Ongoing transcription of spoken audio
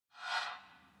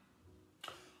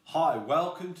Hi,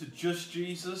 welcome to Just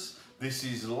Jesus. This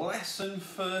is lesson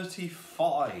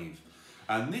 35.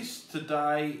 And this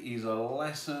today is a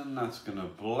lesson that's going to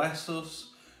bless us,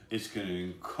 it's going to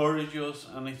encourage us,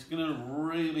 and it's going to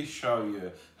really show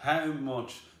you how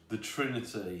much the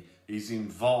Trinity is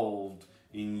involved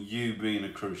in you being a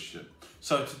Christian.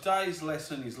 So today's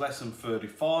lesson is lesson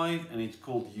 35, and it's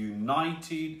called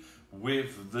United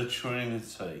with the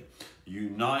Trinity.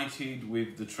 United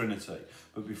with the Trinity.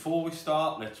 But before we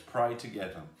start, let's pray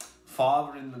together.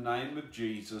 Father, in the name of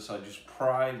Jesus, I just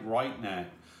pray right now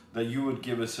that you would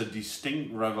give us a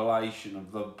distinct revelation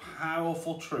of the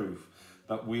powerful truth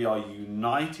that we are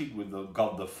united with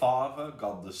God the Father,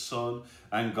 God the Son,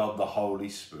 and God the Holy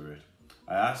Spirit.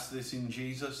 I ask this in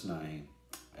Jesus' name.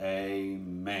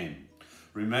 Amen.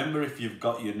 Remember, if you've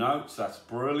got your notes, that's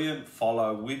brilliant.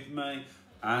 Follow with me.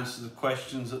 Answer the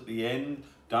questions at the end.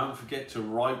 Don't forget to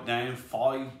write down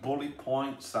 5 bullet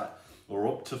points or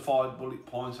up to 5 bullet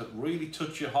points that really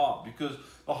touch your heart, because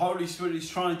the Holy Spirit is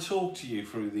trying to talk to you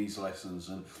through these lessons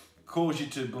and cause you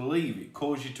to believe it,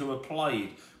 cause you to apply it,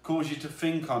 cause you to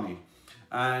think on it.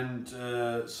 And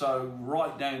so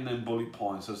write down them bullet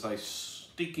points as they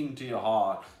stick into your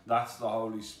heart. That's the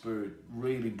Holy Spirit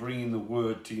really bringing the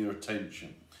word to your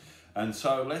attention. And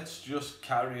so let's just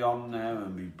carry on now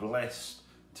and be blessed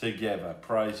together.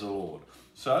 Praise the Lord.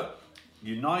 So,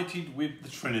 united with the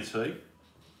Trinity,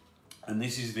 and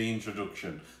this is the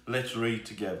introduction. Let's read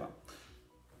together.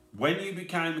 When you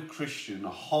became a Christian, a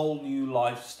whole new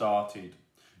life started.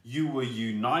 You were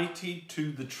united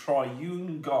to the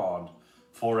triune God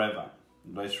forever.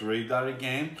 Let's read that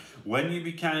again. When you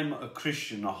became a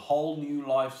Christian, a whole new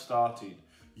life started.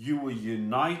 You were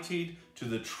united to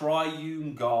the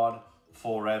triune God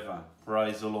forever.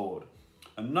 Praise the Lord.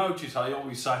 And notice I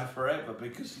always say forever,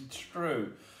 because it's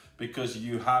true, because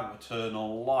you have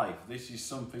eternal life. This is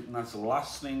something that's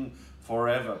lasting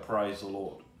forever, praise the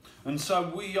Lord. And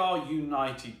so we are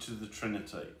united to the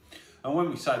Trinity. And when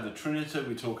we say the Trinity,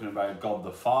 we're talking about God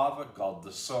the Father, God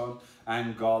the Son,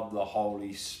 and God the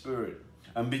Holy Spirit.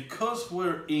 And because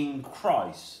we're in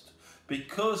Christ,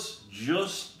 because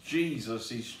just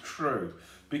Jesus is true,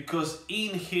 because in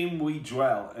him we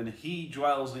dwell and he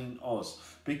dwells in us,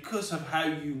 because of how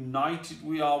united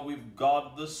we are with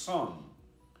God the Son,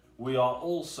 we are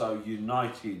also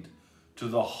united to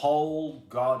the whole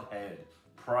Godhead.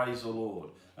 Praise the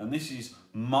Lord. And this is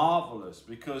marvelous,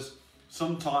 because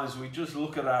sometimes we just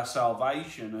look at our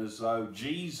salvation as though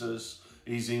Jesus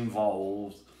is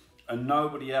involved and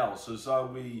nobody else, as though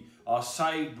we are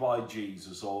saved by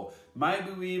Jesus, or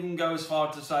maybe we even go as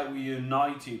far to say we're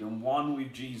united and one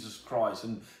with Jesus Christ,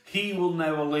 and he will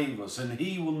never leave us and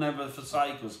he will never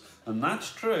forsake us. And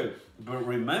that's true. But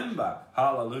remember,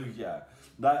 hallelujah,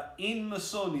 that in the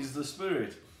Son is the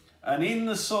Spirit, and in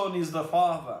the Son is the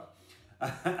Father,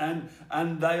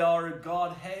 and they are a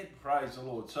Godhead, praise the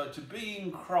Lord. So to be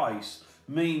in Christ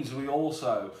means we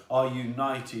also are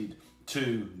united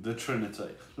to the Trinity.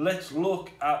 Let's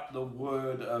look at the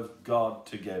Word of God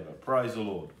together. Praise the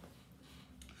Lord.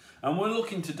 And we're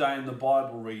looking today in the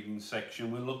Bible reading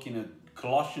section. We're looking at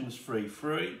Colossians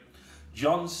 3:3,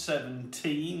 John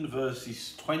 17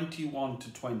 verses 21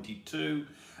 to 22,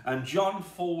 and John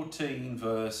 14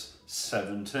 verse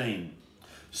 17.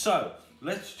 So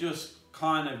let's just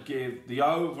kind of give the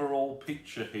overall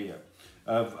picture here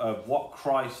of what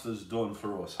Christ has done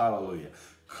for us. Hallelujah.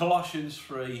 Colossians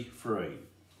 3:3.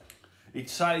 It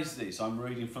says this, I'm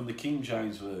reading from the King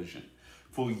James Version.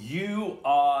 For you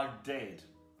are dead,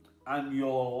 and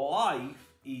your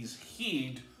life is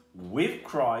hid with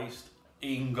Christ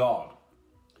in God.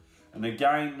 And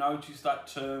again, notice that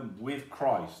term, with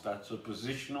Christ. That's a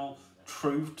positional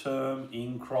truth term,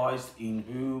 in Christ, in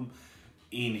whom,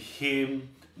 in him,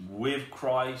 with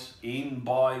Christ, in,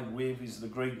 by, with is the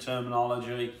Greek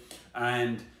terminology.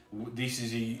 And this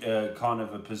is a kind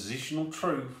of a positional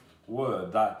truth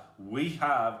word that we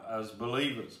have as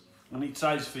believers. And it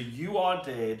says, for you are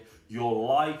dead, your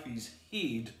life is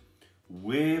hid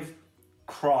with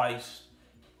Christ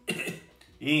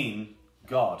in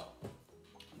God.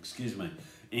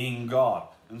 In God.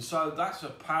 And so that's a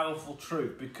powerful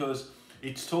truth, because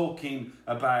it's talking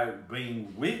about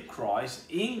being with Christ,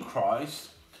 in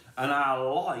Christ, and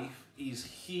our life is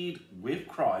hid with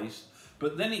Christ.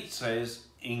 But then it says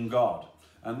in God.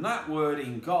 And that word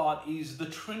in God is the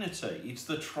Trinity. It's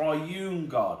the triune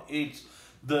God. It's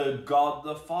the God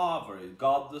the Father,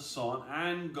 God the Son,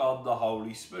 and God the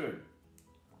Holy Spirit.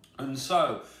 And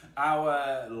so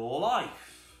our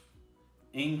life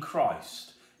in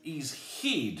Christ is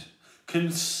hid,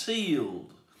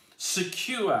 concealed,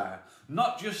 secure,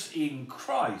 not just in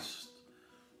Christ,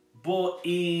 but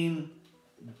in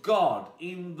God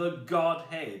in the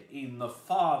Godhead, in the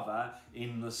Father,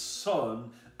 in the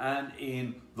Son, and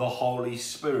in the Holy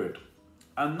Spirit.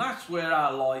 And that's where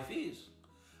our life is.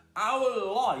 Our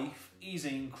life is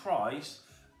in Christ,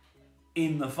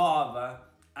 in the Father,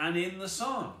 and in the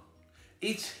Son.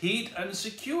 It's hid and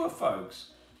secure, folks.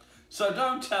 So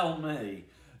don't tell me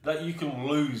that you can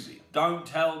lose it. Don't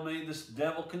tell me this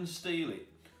devil can steal it.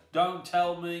 Don't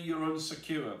tell me you're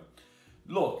unsecure.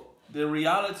 Look, the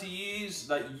reality is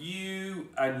that you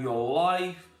and your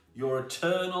life, your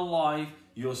eternal life,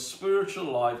 your spiritual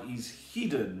life is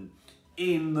hidden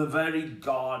in the very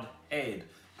Godhead.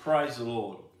 Praise the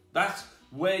Lord. That's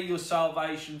where your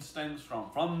salvation stems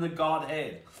from the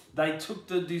Godhead. They took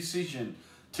the decision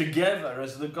together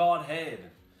as the Godhead,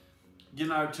 you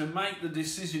know, to make the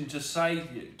decision to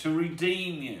save you, to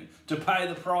redeem you, to pay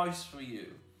the price for you.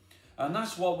 And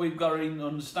that's what we've got to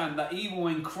understand, that even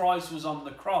when Christ was on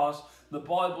the cross, the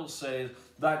Bible says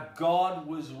that God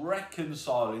was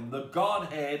reconciling, the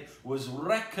Godhead was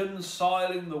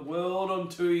reconciling the world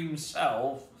unto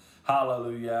himself,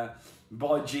 hallelujah,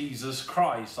 by Jesus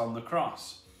Christ on the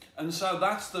cross. And so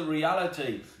that's the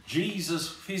reality. Jesus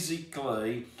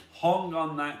physically hung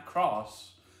on that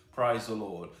cross, praise the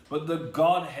Lord. But the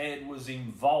Godhead was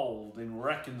involved in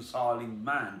reconciling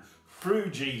man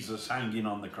through Jesus hanging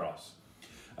on the cross.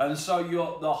 And so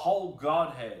the whole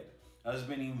Godhead has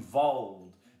been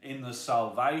involved in the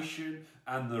salvation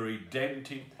and the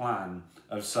redemptive plan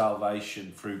of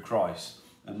salvation through Christ.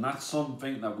 And that's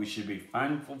something that we should be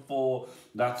thankful for.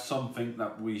 That's something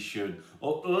that we should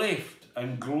uplift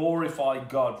and glorify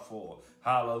God for.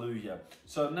 Hallelujah.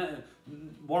 So now,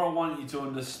 what I want you to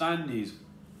understand is,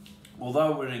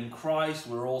 although we're in Christ,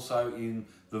 we're also in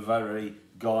the very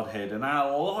Godhead, and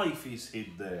our life is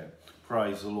hid there.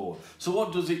 Praise the Lord. So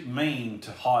what does it mean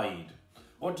to hide?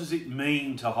 What does it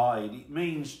mean to hide? It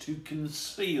means to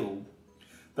conceal,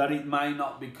 that it may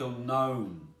not become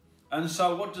known. And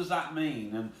so what does that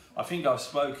mean? And I think I've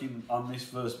spoken on this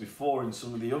verse before in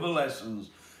some of the other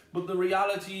lessons, but the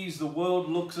reality is the world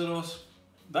looks at us,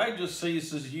 they just see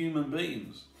us as human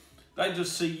beings. They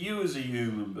just see you as a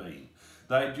human being.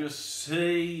 They just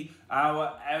see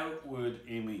our outward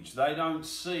image. They don't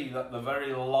see that the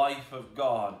very life of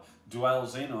God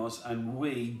dwells in us and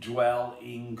we dwell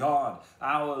in God.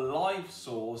 Our life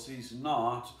source is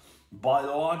not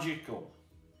biological.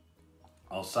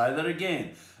 I'll say that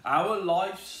again. Our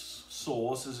life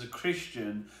source as a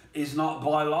Christian is not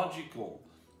biological.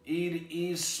 It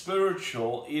is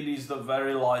spiritual. It is the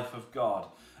very life of God.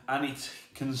 And it's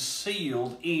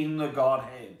concealed in the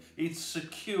Godhead. It's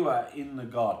secure in the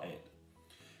Godhead.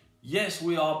 Yes,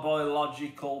 we are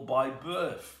biological by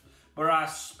birth, but our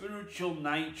spiritual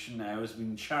nature now has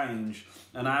been changed,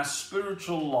 and our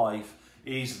spiritual life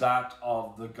is that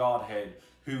of the Godhead,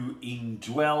 who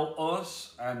indwell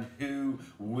us and who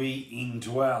we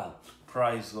indwell.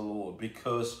 Praise the Lord,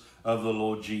 because of the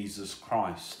Lord Jesus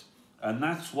Christ. And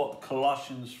that's what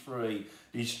Colossians 3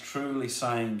 is truly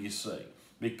saying, you see.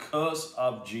 Because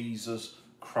of Jesus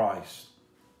Christ,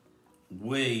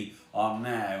 we are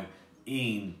now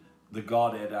in the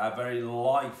Godhead. Our very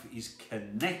life is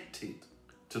connected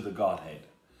to the Godhead.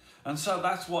 And so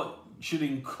that's what should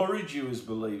encourage you as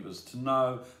believers, to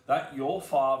know that your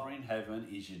Father in heaven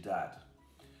is your dad.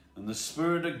 And the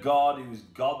Spirit of God, who is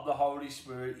God the Holy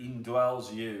Spirit,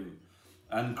 indwells you.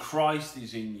 And Christ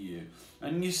is in you.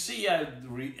 And you see how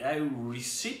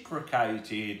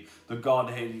reciprocated the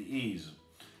Godhead is.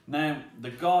 Now,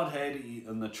 the Godhead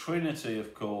and the Trinity,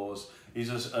 of course, is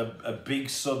a big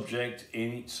subject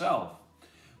in itself.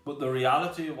 But the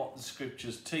reality of what the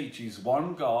Scriptures teach is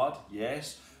one God,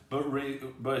 yes, but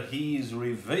he is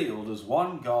revealed as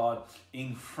one God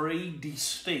in three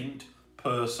distinct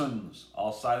persons.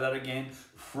 I'll say that again,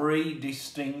 three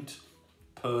distinct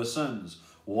persons.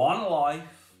 One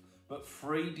life, but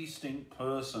three distinct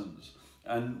persons.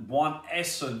 And one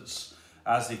essence,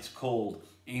 as it's called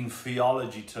in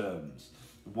theology terms.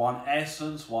 One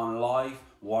essence, one life,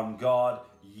 one God,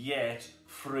 yet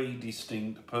three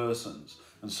distinct persons.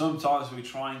 And sometimes we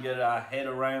try and get our head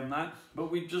around that, but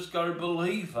we've just got to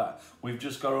believe that. We've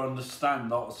just got to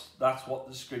understand that's what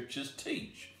the Scriptures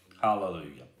teach.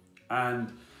 Hallelujah.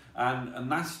 And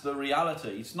that's the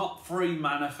reality. It's not three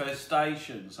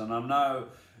manifestations. And I know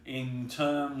in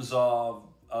terms of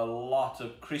a lot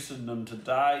of Christendom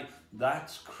today,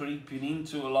 that's creeping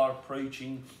into a lot of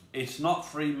preaching. It's not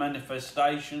three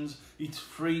manifestations, it's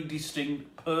three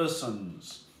distinct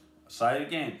persons. Say it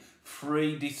again,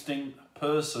 three distinct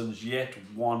persons, yet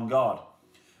one God.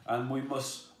 And we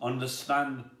must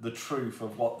understand the truth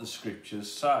of what the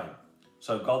Scriptures say.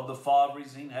 So God the Father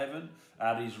is in heaven,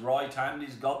 at his right hand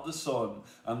is God the Son,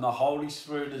 and the Holy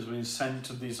Spirit has been sent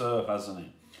to this earth, hasn't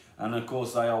he? And of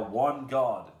course they are one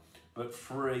God, but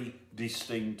three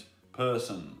distinct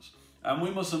persons. And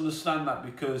we must understand that,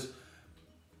 because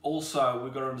also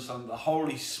we've got to understand that the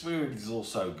Holy Spirit is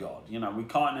also God. You know, we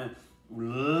kind of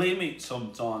limit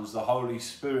sometimes the Holy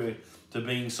Spirit to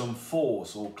being some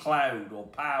force or cloud or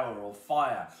power or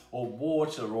fire or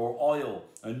water or oil,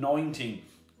 anointing.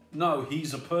 No,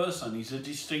 he's a person. He's a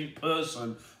distinct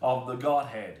person of the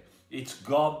Godhead. It's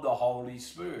God the Holy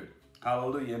Spirit.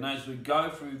 Hallelujah. And as we go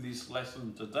through this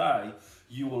lesson today,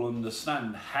 you will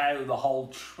understand how the whole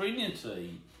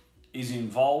Trinity is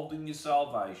involved in your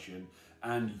salvation,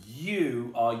 and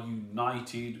you are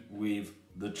united with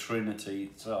the Trinity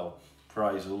itself.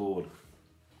 Praise the Lord.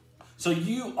 So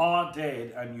you are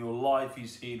dead and your life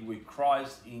is hid with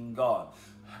Christ in God.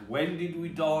 When did we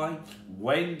die?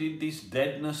 When did this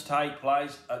deadness take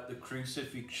place? At the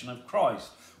crucifixion of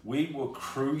Christ. We were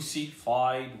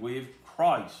crucified with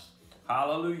Christ.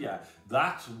 Hallelujah.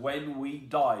 That's when we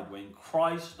died. When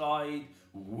Christ died,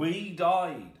 we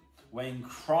died. When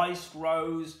Christ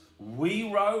rose, we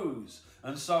rose.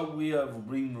 And so we have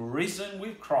been risen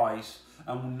with Christ,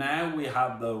 and now we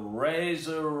have the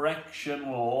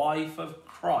resurrection life of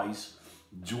Christ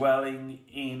dwelling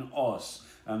in us.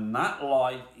 And that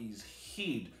life is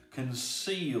hid,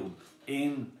 concealed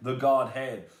in the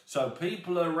Godhead. So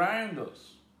people around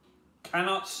us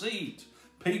cannot see it.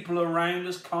 People around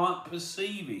us can't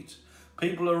perceive it.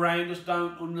 People around us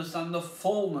don't understand the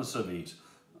fullness of it.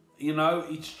 You know,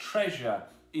 it's treasure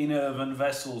in earthen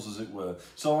vessels, as it were.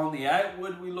 So on the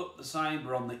outward we look the same,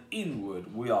 but on the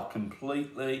inward we are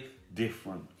completely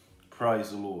different.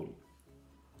 Praise the Lord.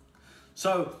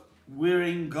 So we're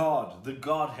in God, the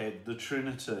Godhead, the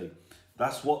Trinity.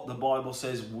 That's what the Bible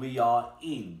says we are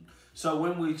in. So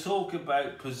when we talk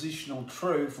about positional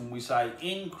truth and we say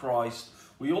in Christ,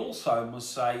 we also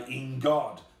must say in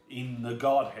God, in the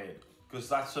Godhead, because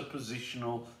that's a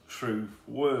positional truth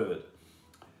word.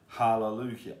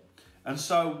 Hallelujah. And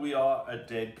so we are a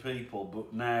dead people,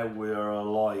 but now we are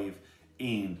alive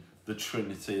in the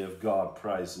Trinity of God.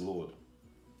 Praise the Lord.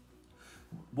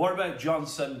 What about John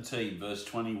 17, verse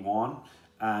 21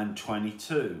 and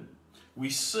 22? We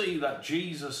see that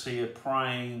Jesus here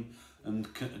praying and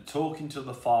talking to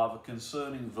the Father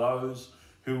concerning those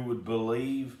who would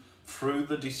believe through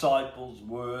the disciples'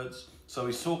 words. So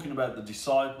he's talking about the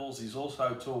disciples. He's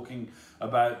also talking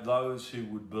about those who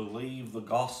would believe the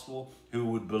gospel, who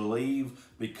would believe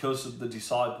because of the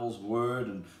disciples' word.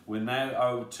 And we're now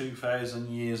over 2,000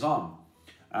 years on.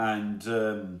 And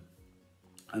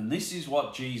this is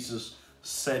what Jesus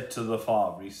said to the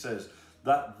Father. He says,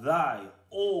 that they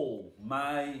all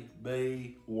may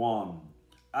be one,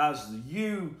 as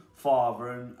you,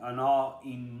 Father, and are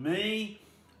in me,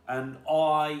 and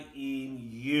I in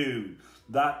you,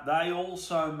 that they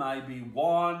also may be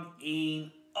one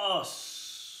in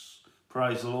us.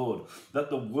 Praise the Lord. That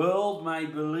the world may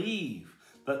believe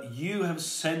that you have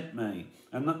sent me,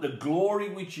 and that the glory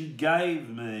which you gave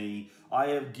me, I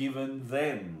have given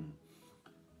them,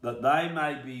 that they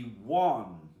may be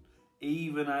one,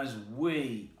 even as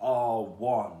we are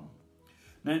one.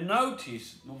 Now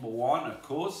notice, number one, of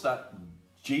course, that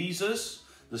Jesus,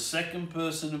 the second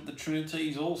person of the Trinity,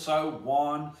 is also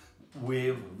one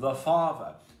with the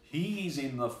Father. He is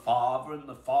in the Father and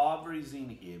the Father is in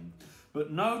him.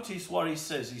 But notice what he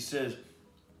says. He says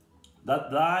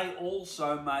that they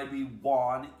also may be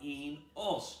one in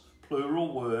us.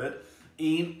 Plural word,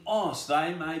 in us.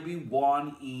 They may be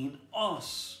one in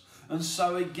us. And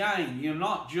so again, you're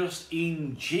not just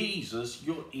in Jesus,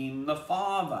 you're in the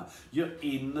Father. You're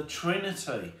in the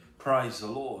Trinity. Praise the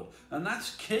Lord. And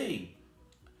that's key.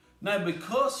 Now,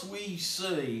 because we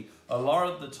see a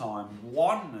lot of the time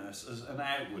oneness as an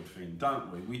outward thing,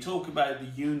 don't we? We talk about the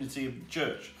unity of the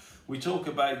church. We talk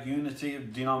about unity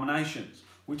of denominations.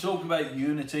 We talk about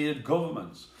unity of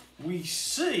governments. We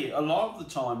see a lot of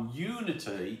the time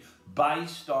unity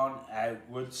based on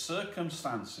outward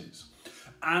circumstances.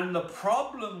 And the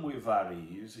problem with that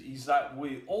is that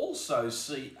we also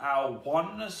see our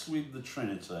oneness with the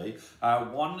Trinity, our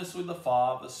oneness with the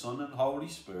Father, Son, and Holy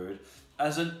Spirit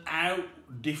as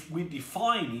we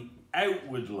define it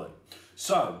outwardly.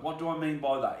 So, what do I mean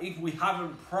by that? If we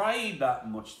haven't prayed that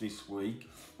much this week,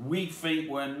 we think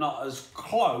we're not as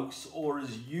close or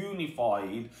as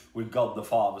unified with God the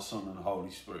Father, Son, and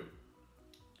Holy Spirit.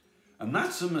 And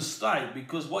that's a mistake,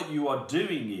 because what you are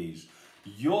doing is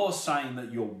you're saying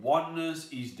that your oneness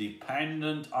is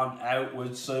dependent on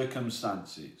outward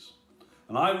circumstances.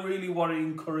 And I really want to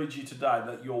encourage you today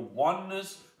that your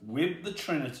oneness with the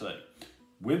Trinity,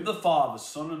 with the Father,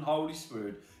 Son and Holy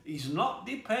Spirit is not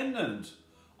dependent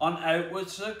on outward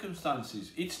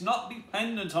circumstances. It's not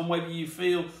dependent on whether you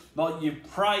feel like you've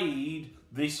prayed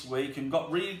this week and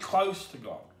got really close to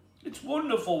God. It's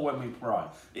wonderful when we pray.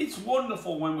 It's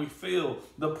wonderful when we feel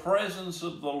the presence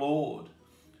of the Lord.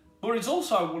 But it's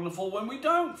also wonderful when we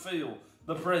don't feel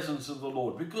the presence of the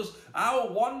Lord, because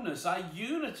our oneness, our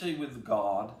unity with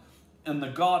God and the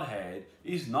Godhead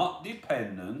is not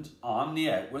dependent on the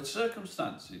outward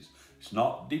circumstances. It's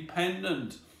not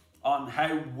dependent on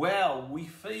how well we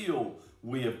feel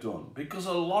we have done, because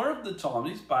a lot of the time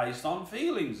it's based on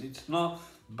feelings. It's not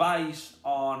based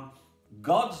on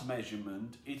God's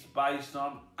measurement, it's based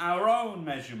on our own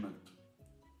measurement.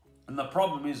 And the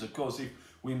problem is, of course, if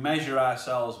we measure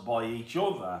ourselves by each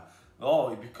other,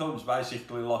 it becomes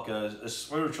basically like a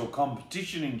spiritual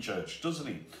competition in church, doesn't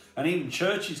it? And even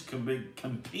churches can be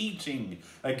competing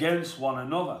against one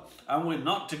another. And we're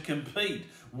not to compete.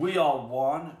 We are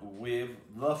one with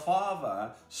the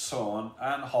Father, Son,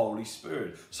 and Holy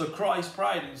Spirit. So Christ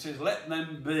prayed and says, let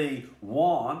them be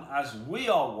one as we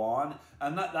are one,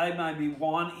 and that they may be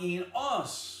one in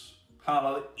us.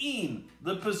 Hallelujah. In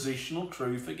the positional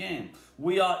truth again.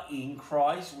 We are in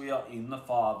Christ, we are in the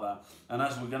Father, and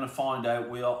as we're going to find out,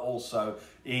 we are also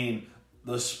in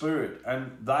the Spirit,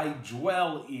 and they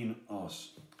dwell in us.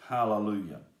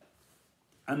 Hallelujah.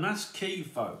 And that's key,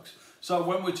 folks. So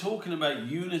when we're talking about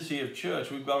unity of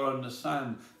church, we've got to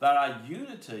understand that our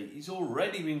unity is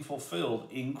already been fulfilled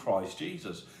in Christ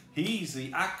Jesus. He's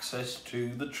the access to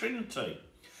the Trinity.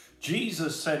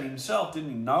 Jesus said himself,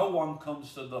 didn't he? No one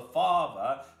comes to the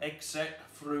Father except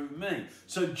through me.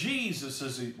 So Jesus,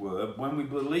 as it were, when we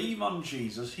believe on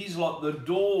Jesus, he's like the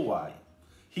doorway.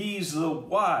 He's the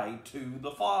way to the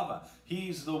Father.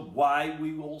 He's the way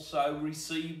we also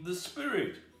receive the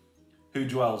Spirit who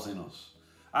dwells in us.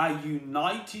 Our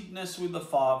unitedness with the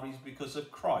Father is because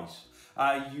of Christ.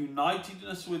 Our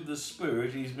unitedness with the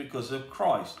Spirit is because of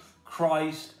Christ.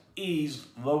 Christ is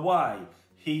the way.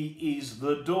 He is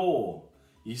the door.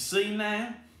 You see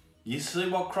now? You see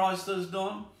what Christ has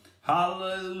done?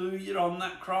 Hallelujah, on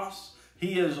that cross.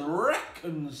 He has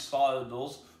reconciled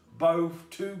us both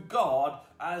to God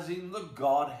as in the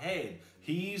Godhead.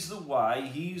 He's the way,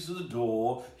 he's the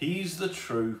door, he's the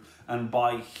truth, and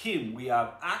by him we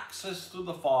have access to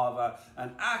the Father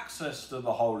and access to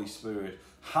the Holy Spirit.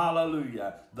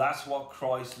 Hallelujah. That's what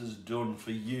Christ has done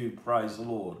for you, praise the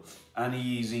Lord. And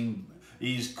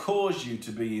he's caused you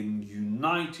to be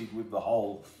united with the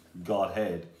whole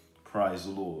Godhead, praise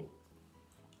the Lord.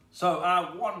 So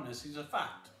our oneness is a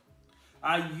fact.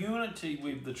 Our unity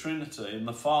with the Trinity and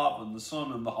the Father and the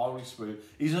Son and the Holy Spirit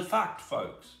is a fact,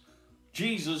 folks.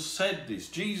 Jesus said this.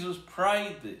 Jesus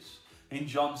prayed this in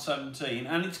John 17,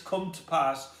 and it's come to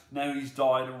pass. Now he's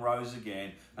died and rose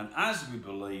again. And as we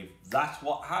believe, that's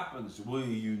what happens. We're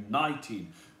united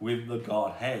with the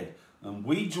Godhead. And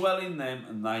we dwell in them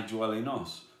and they dwell in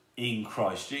us in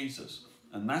Christ Jesus.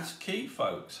 And that's key,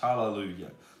 folks.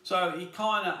 Hallelujah. So it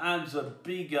kind of adds a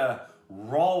bigger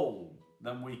role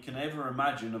than we can ever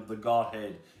imagine of the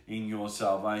Godhead in your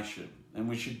salvation. And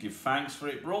we should give thanks for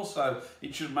it, but also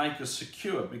it should make us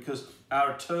secure, because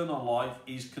our eternal life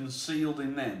is concealed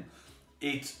in them.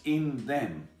 It's in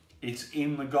them. It's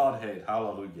in the Godhead.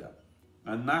 Hallelujah.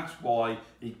 And that's why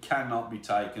it cannot be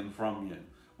taken from you.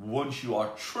 Once you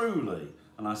are truly,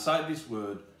 and I say this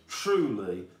word,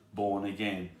 truly born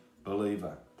again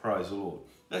believer. Praise the Lord.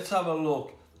 Let's have a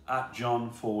look at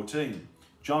John 14.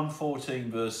 John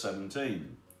 14 verse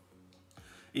 17.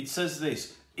 It says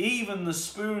this, even the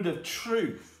Spirit of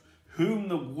truth, whom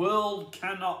the world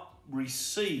cannot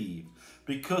receive,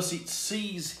 because it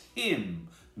sees him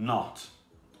not.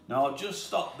 Now I'll just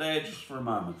stop there just for a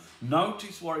moment.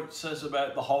 Notice what it says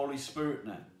about the Holy Spirit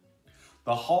now.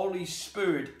 The Holy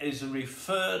Spirit is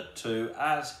referred to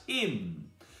as him.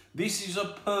 This is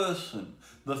a person,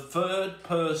 the third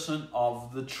person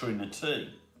of the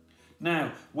Trinity.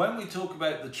 Now, when we talk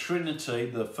about the Trinity,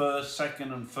 the first,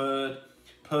 second and third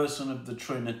person of the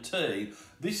Trinity,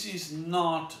 this is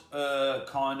not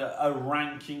kind of a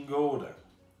ranking order.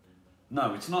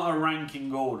 No, it's not a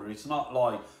ranking order. It's not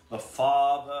like the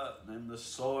Father and the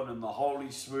Son and the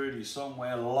Holy Spirit is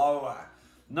somewhere lower.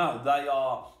 No, they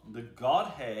are the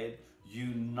Godhead,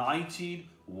 united,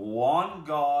 one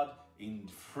God in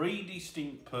three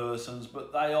distinct persons,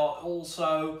 but they are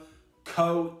also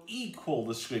co-equal,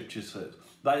 the scripture says.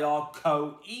 They are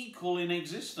co-equal in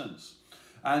existence.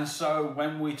 And so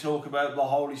when we talk about the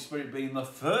Holy Spirit being the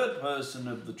third person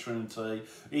of the Trinity,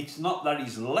 it's not that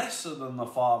he's lesser than the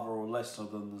Father or lesser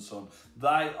than the Son.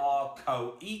 They are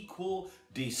co-equal,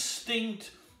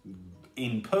 distinct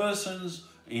in persons,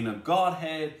 in a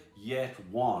Godhead, yet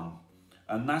one.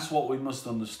 And that's what we must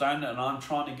understand. And I'm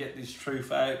trying to get this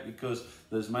truth out because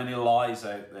there's many lies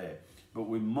out there. But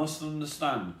we must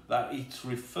understand that it's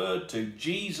referred to,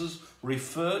 Jesus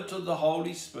referred to the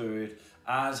Holy Spirit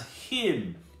as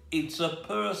Him. It's a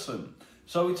person.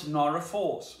 So it's not a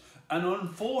force. And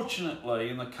unfortunately,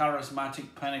 in the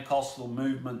charismatic Pentecostal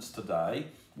movements today,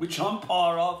 which I'm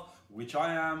part of, which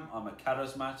I am, I'm a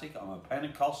charismatic, I'm a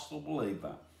Pentecostal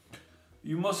believer.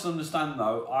 You must understand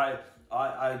though,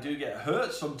 I do get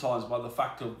hurt sometimes by the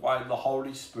fact of why the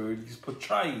Holy Spirit is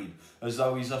portrayed as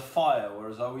though he's a fire, or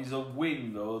as though he's a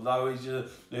wind, or though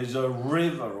there's a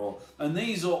river, and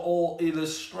these are all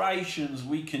illustrations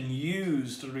we can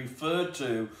use to refer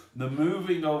to the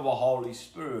moving of the Holy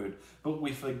Spirit, but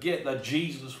we forget that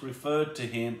Jesus referred to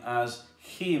him as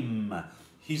Him.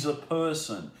 He's a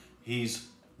person. He's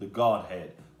the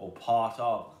Godhead, or part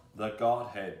of the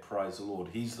Godhead, praise the Lord.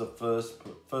 He's the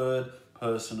third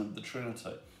person of the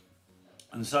Trinity.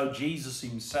 And so Jesus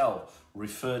himself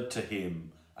referred to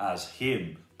him as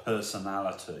Him,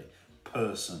 personality,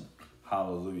 person.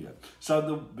 Hallelujah.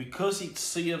 So because it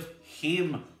saith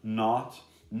Him not,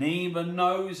 neither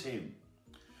knows Him.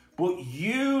 But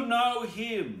you know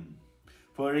Him,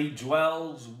 for He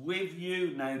dwells with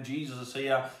you. Now Jesus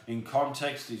here in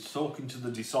context is talking to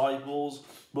the disciples,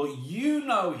 but you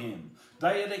know Him.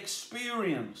 They had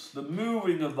experienced the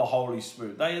moving of the Holy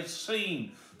Spirit. They had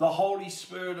seen the Holy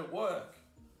Spirit at work.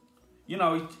 You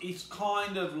know, it's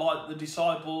kind of like the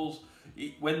disciples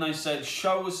when they said,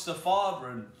 show us the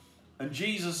Father. And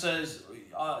Jesus says,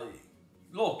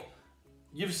 look,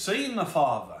 you've seen the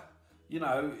Father. You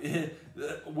know,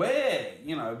 where?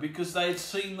 You know, because they had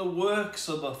seen the works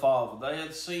of the Father. They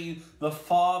had seen the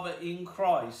Father in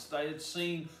Christ. They had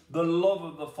seen the love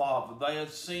of the Father. They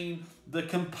had seen the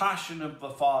compassion of the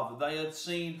Father. They had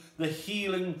seen the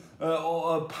healing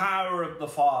or power of the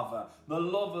Father, the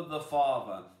love of the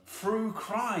Father through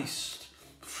Christ,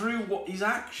 through His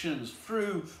actions,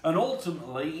 through and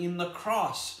ultimately in the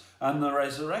cross and the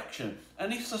resurrection.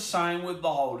 And it's the same with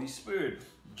the Holy Spirit.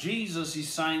 Jesus is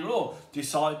saying, look,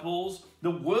 disciples,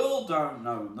 the world don't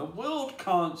know Him. The world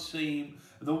can't see Him.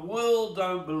 The world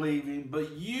don't believe Him,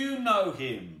 but you know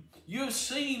Him. You've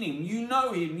seen Him. You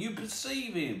know Him. You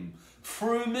perceive Him.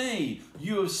 Through me,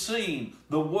 you have seen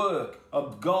the work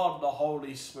of God, the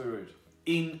Holy Spirit,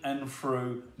 in and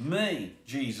through me,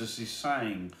 Jesus is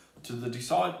saying to the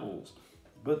disciples.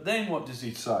 But then what does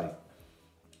He say?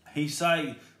 He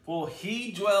say, for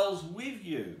He dwells with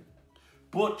you,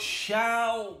 but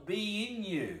shall be in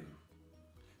you.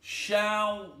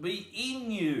 Shall be in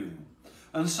you.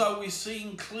 And so we're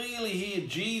seeing clearly here,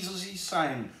 Jesus is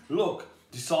saying, look,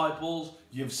 disciples,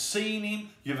 you've seen Him,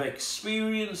 you've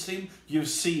experienced Him, you've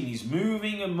seen He's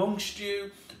moving amongst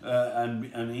you and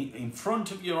in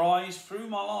front of your eyes through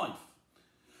my life.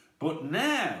 But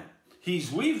now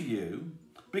He's with you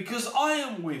because I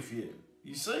am with you.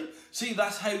 You see? See,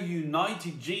 that's how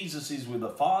united Jesus is with the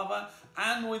Father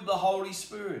and with the Holy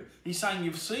Spirit. He's saying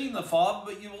you've seen the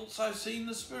Father, but you've also seen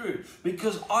the Spirit.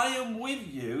 Because I am with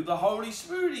you, the Holy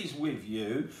Spirit is with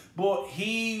you, but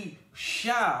He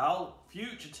shall,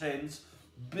 future tense,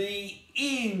 be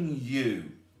in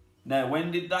you. Now,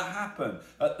 when did that happen?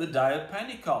 At the day of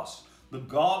Pentecost. The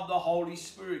God, the Holy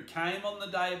Spirit, came on the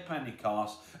day of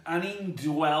Pentecost and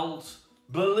indwelt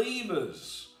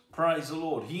believers. Praise the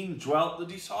Lord. He indwelt the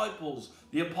disciples,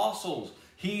 the apostles.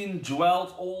 He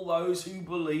indwelt all those who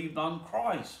believed on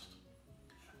Christ.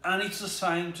 And it's the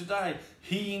same today.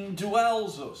 He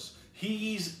indwells us.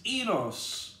 He is in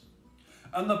us.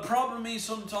 And the problem is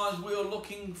sometimes we are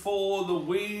looking for the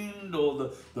wind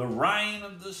or the rain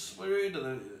of the Spirit,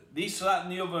 or this, that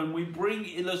and the other, and we bring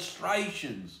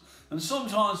illustrations. And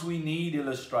sometimes we need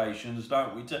illustrations,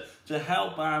 don't we, to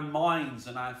help our minds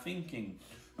and our thinking.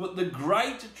 But the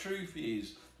greater truth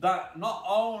is that not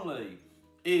only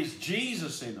is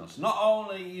Jesus in us, not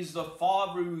only is the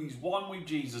Father who is one with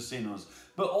Jesus in us,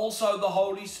 but also the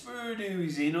Holy Spirit who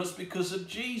is in us because of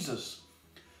Jesus.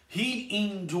 He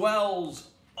indwells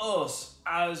us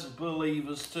as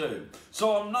believers too.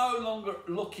 So I'm no longer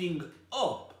looking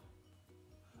up.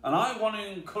 And I want to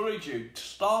encourage you to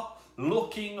stop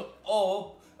looking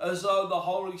up as though the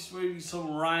Holy Spirit is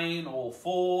some rain or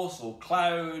force or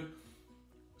cloud.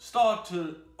 Start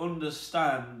to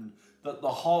understand that the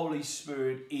Holy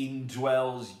Spirit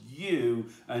indwells you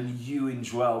and you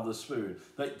indwell the Spirit.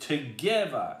 That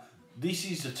together, this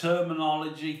is the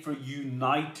terminology for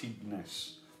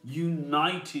unitedness.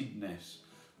 Unitedness.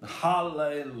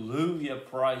 Hallelujah,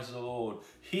 praise the Lord.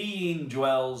 He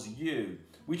indwells you,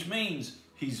 which means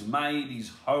He's made His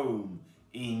home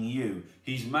in you.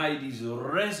 He's made His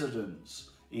residence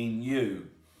in you.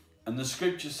 And the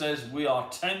scripture says we are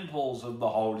temples of the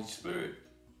Holy Spirit.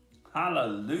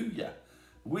 Hallelujah.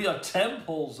 We are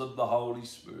temples of the Holy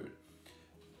Spirit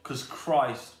because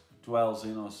Christ dwells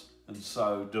in us, and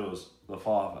so does the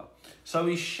Father. So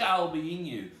he shall be in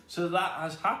you. So that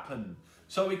has happened.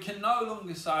 So we can no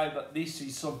longer say that this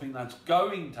is something that's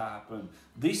going to happen.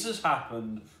 This has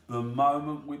happened the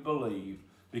moment we believe,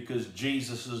 because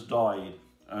Jesus has died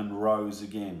and rose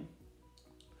again.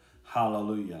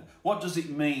 Hallelujah. What does it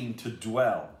mean to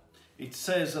dwell? It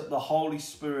says that the Holy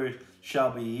Spirit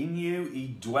shall be in you. He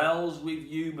dwells with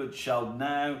you, but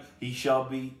he shall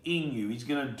be in you. He's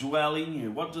going to dwell in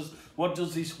you. What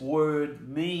does this word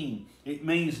mean? It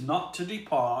means not to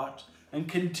depart and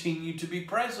continue to be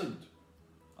present.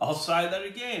 I'll say that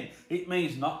again. It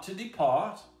means not to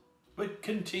depart, but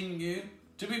continue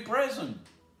to be present.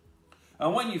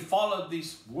 And when you follow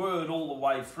this word all the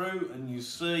way through and you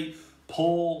see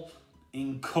Paul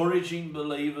encouraging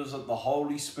believers that the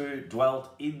Holy Spirit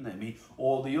dwelt in them,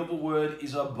 or the other word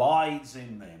is abides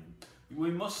in them,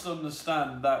 we must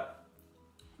understand that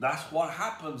that's what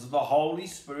happens. The Holy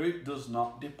Spirit does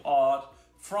not depart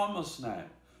from us now.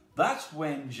 That's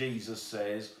when Jesus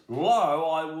says, "Lo,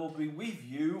 I will be with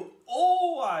you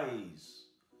always."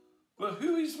 But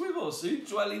who is with us? Who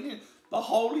dwelling in? The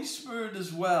Holy Spirit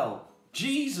as well,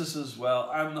 Jesus as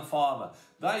well, and the Father.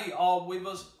 They are with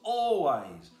us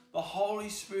always. The Holy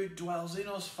Spirit dwells in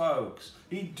us, folks.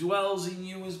 He dwells in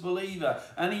you as believer,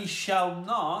 and he shall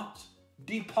not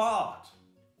depart.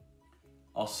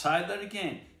 I'll say that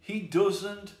again. He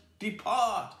doesn't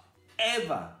depart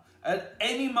ever, at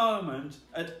any moment,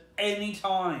 at any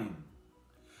time.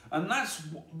 And that's,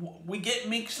 we get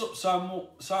mixed up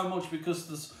so much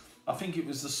because I think it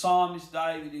was the psalmist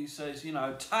David who says,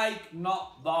 take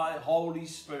not thy Holy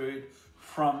Spirit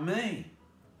from me.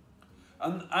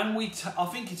 And I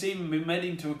think it's even been made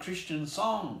into a Christian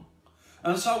song.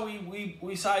 And so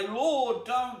we say, Lord,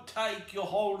 don't take your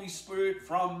Holy Spirit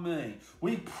from me.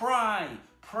 We pray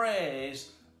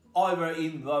prayers either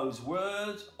in those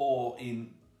words or in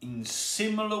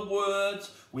similar words.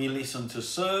 We listen to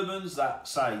sermons that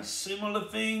say similar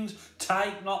things.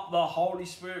 Take not the Holy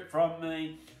Spirit from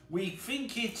me. We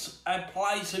think it's a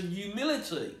place of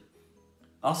humility.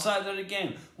 I'll say that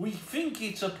again. We think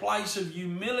it's a place of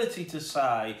humility to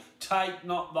say, take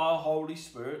not thy Holy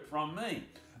Spirit from me,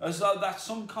 as though that's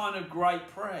some kind of great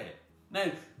prayer.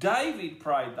 Now, David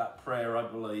prayed that prayer, I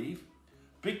believe,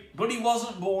 but he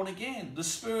wasn't born again. The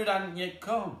Spirit hadn't yet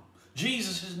come.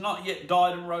 Jesus has not yet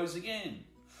died and rose again.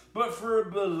 But for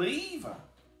a believer,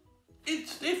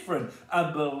 it's different.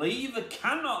 A believer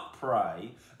cannot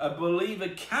pray. A believer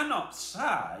cannot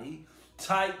say,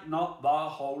 take not thy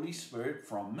Holy Spirit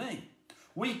from me.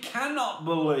 We cannot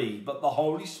believe that the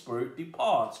Holy Spirit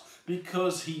departs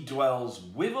because he dwells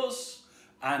with us,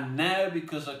 and now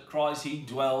because of Christ he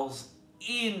dwells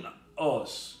in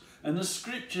us. And the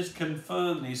scriptures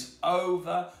confirm this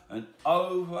over and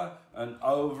over and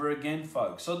over again,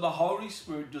 folks. So the Holy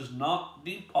Spirit does not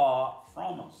depart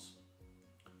from us.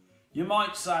 You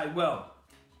might say, well,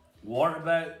 what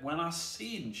about when I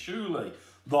sin? Surely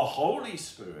the Holy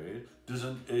Spirit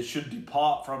should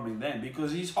depart from me then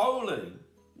because he's holy.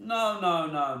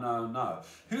 No.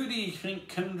 Who do you think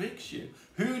convicts you?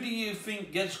 Who do you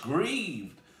think gets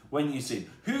grieved when you sin?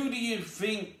 Who do you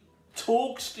think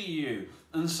talks to you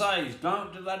and says,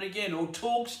 don't do that again? Or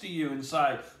talks to you and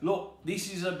say, look,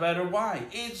 this is a better way.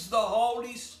 It's the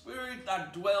Holy Spirit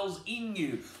that dwells in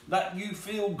you, that you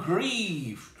feel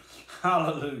grieved.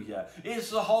 Hallelujah. It's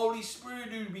the Holy Spirit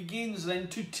who begins then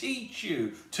to teach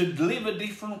you to live a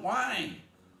different way.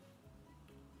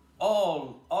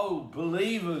 Oh,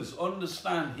 believers,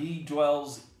 understand he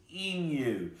dwells in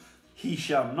you. He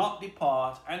shall not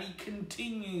depart, and he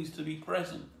continues to be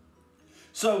present.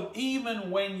 So even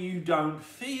when you don't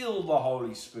feel the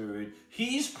Holy Spirit,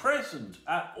 he's present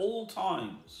at all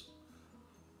times.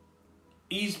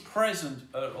 He's present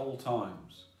at all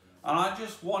times. And I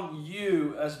just want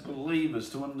you as believers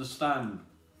to understand,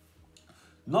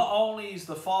 not only is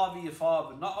the Father your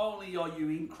Father, not only are you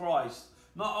in Christ,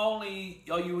 not only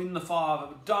are you in the Father,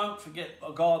 but don't forget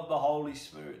God the Holy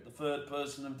Spirit, the third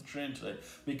person of the Trinity,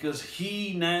 because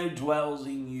he now dwells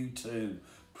in you too.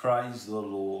 Praise the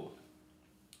Lord.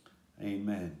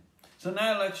 Amen. So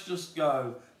now let's just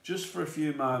go, just for a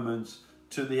few moments,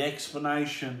 to the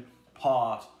explanation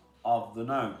part of the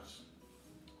notes.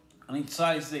 And it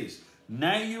says this: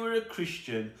 now you are a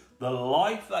Christian, the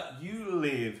life that you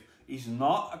live is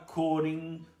not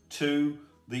according to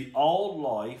the old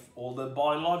life or the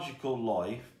biological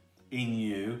life in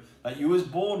you that you was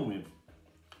born with.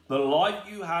 The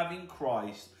life you have in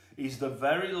Christ is the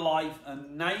very life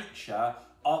and nature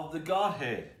of the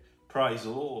Godhead. Praise the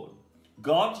Lord.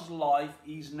 God's life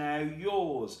is now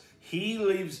yours. He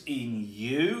lives in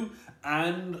you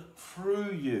and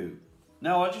through you.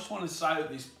 Now, I just want to say at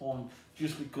this point,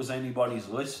 just because anybody's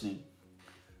listening,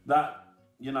 that,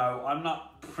 you know, I'm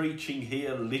not preaching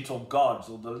here little gods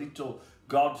or the little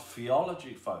God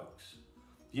theology, folks.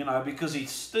 You know, because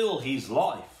it's still his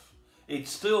life. It's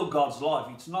still God's life.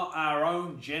 It's not our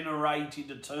own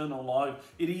generated eternal life.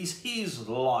 It is his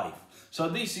life. So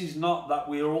this is not that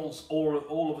we're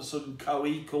all of a sudden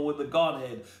co-equal with the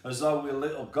Godhead as though we're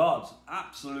little gods.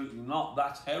 Absolutely not.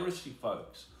 That's heresy,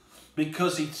 folks.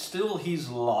 Because it's still his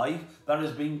life that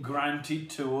has been granted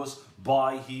to us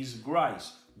by his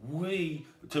grace.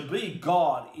 To be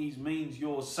God means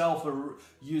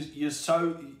it's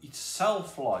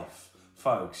self-life,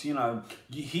 folks. You know,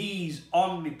 he's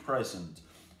omnipresent.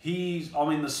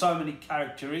 There's so many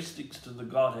characteristics to the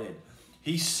Godhead.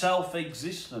 He's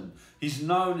self-existent. He's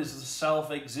known as the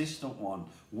self-existent one.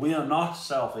 We are not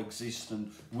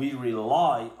self-existent. We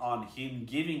rely on him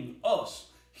giving us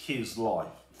his life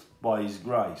by his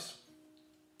grace.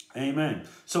 Amen.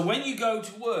 So when you go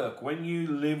to work, when you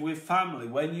live with family,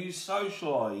 when you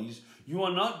socialize, you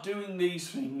are not doing these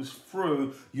things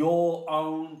through your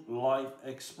own life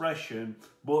expression,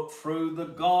 but through the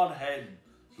Godhead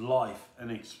life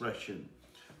and expression.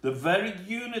 The very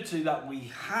unity that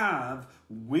we have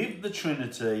with the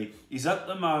Trinity is at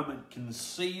the moment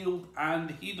concealed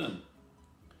and hidden.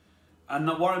 And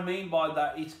what I mean by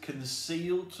that, it's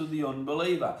concealed to the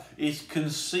unbeliever. It's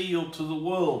concealed to the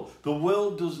world. The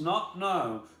world does not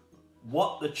know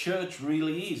what the church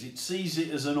really is. It sees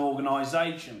it as an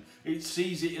organization. It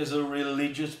sees it as a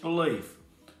religious belief.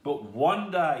 But one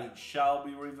day it shall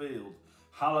be revealed.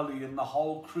 Hallelujah. And the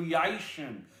whole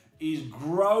creation is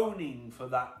groaning for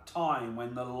that time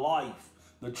when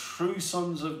the true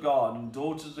sons of God and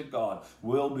daughters of God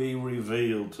will be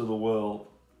revealed to the world.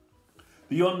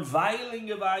 The unveiling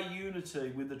of our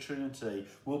unity with the Trinity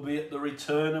will be at the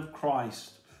return of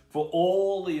Christ for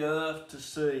all the earth to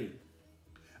see.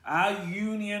 Our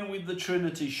union with the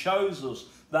Trinity shows us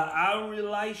that our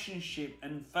relationship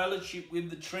and fellowship with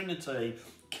the Trinity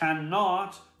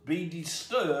cannot be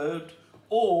disturbed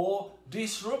or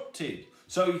disrupted.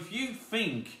 So if you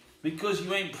think, because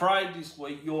you ain't prayed this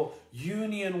week, your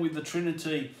union with the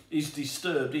Trinity is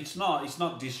disturbed, it's not. It's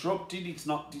not disrupted, it's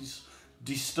not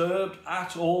disturbed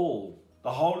at all.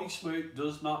 The Holy Spirit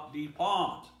does not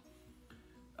depart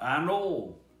at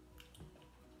all.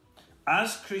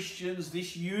 As Christians,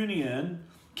 this union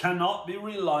cannot be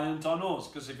reliant on us,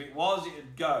 because if it was,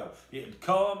 it'd go. It'd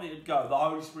come, it'd go. The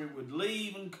Holy Spirit would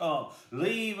leave and come,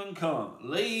 leave and come,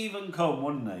 leave and come,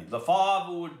 wouldn't he? The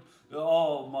Father would,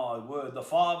 oh my word, the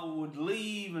Father would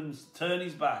leave and turn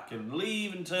his back and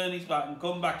leave and turn his back and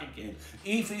come back again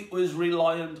if it was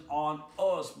reliant on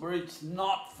us. But it's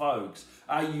not, folks.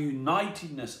 Our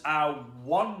unitedness, our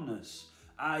oneness,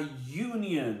 our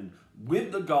union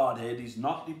with the Godhead is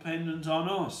not dependent on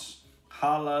us.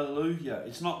 Hallelujah.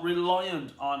 It's not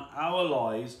reliant on our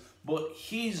lives, but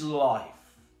his life.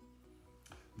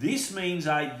 This means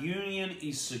our union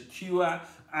is secure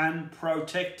and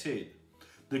protected.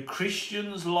 The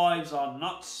Christian's lives are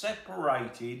not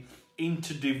separated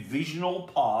into divisional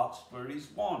parts, but it is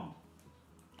one.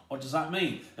 What does that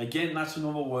mean? Again, that's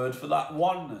another word for that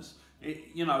oneness.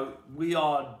 We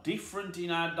are different in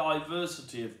our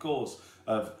diversity, of course,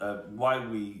 of why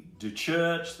we do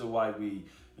church, the way we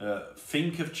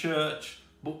think of church,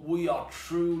 but we are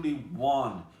truly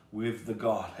one with the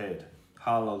Godhead.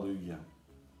 Hallelujah.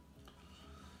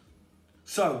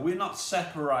 So we're not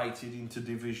separated into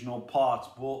divisional parts,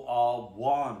 but are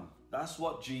one. That's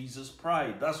what Jesus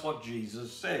prayed. That's what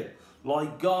Jesus said.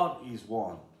 Like God is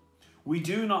one. We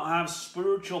do not have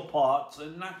spiritual parts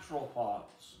and natural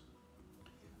parts.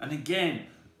 And again,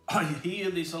 I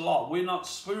hear this a lot. We're not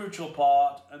spiritual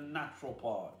part and natural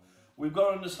part. We've got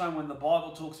to understand when the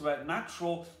Bible talks about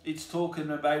natural, it's talking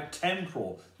about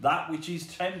temporal, that which is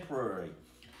temporary.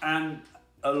 And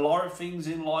a lot of things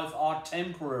in life are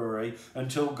temporary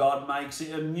until God makes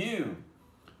it anew.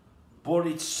 But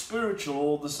it's spiritual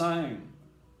all the same.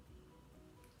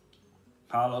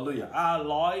 Hallelujah. Our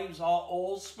lives are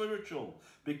all spiritual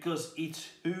because it's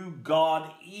who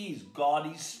God is.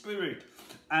 God is spirit.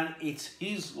 And it's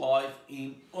his life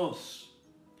in us.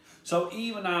 So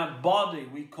even our body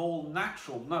we call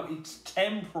natural. No, it's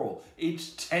temporal. It's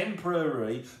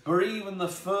temporary. But even the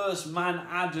first man,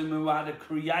 Adam, who had a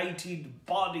created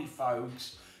body,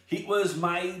 folks, it was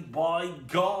made by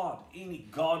God, in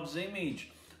God's image.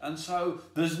 And so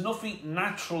there's nothing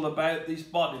natural about this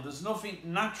body. There's nothing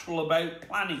natural about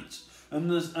planets. and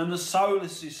the solar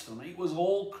system. It was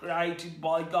all created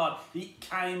by God. It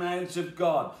came out of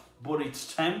God, but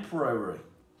it's temporary.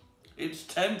 It's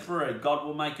temporary. God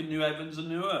will make a new heavens and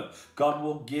new earth. God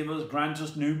will grant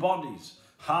us new bodies.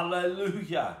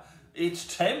 Hallelujah.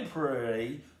 It's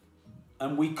temporary,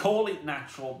 and we call it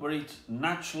natural, but it's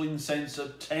natural in the sense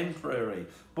of temporary.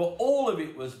 But all of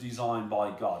it was designed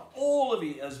by God. All of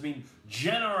it has been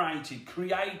generated,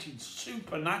 created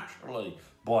supernaturally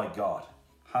by God.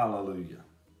 Hallelujah.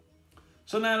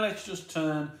 So now let's just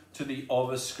turn to the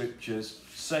other scriptures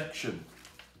section.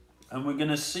 And we're going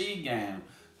to see again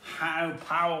how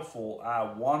powerful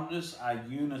our oneness, our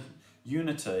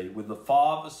unity with the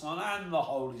Father, Son, and the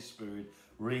Holy Spirit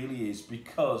really is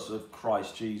because of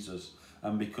Christ Jesus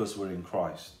and because we're in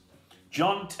Christ.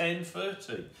 John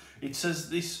 10:30, it says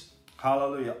this,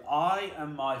 hallelujah, I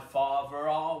and my Father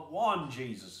are one,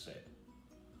 Jesus said.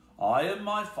 I and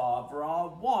my Father are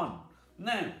one.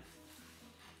 Now,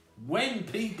 when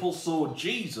people saw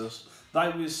Jesus, they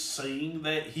were seeing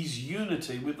his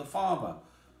unity with the Father.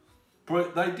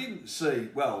 But they didn't see,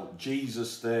 well,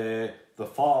 Jesus there, the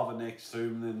Father next to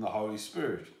him, and then the Holy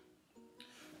Spirit.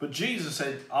 But Jesus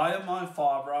said, I and my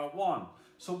Father are one.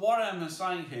 So what am I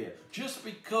saying here? Just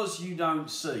because you don't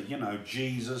see,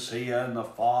 Jesus here and the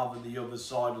Father the other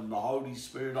side and the Holy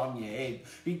Spirit on your head,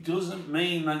 it doesn't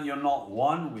mean that you're not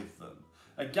one with them.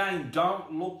 Again,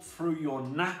 don't look through your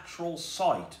natural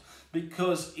sight,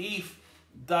 because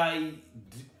they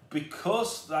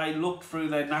looked through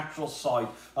their natural sight,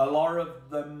 a lot of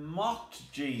them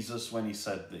mocked Jesus when he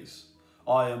said this,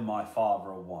 I and my Father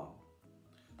are one.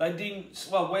 They didn't,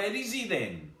 well, where is he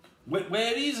then?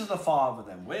 Where is the Father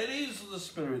then? Where is the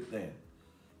Spirit then?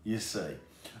 You see.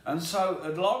 And so a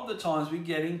lot of the times we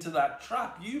get into that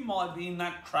trap. You might be in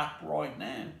that trap right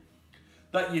now.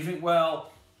 That you think,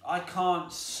 well, I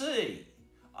cannot see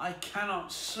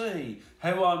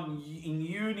how I'm in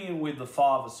union with the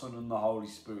Father, Son, and the Holy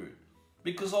Spirit.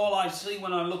 Because all I see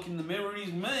when I look in the mirror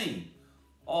is me.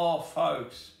 Oh,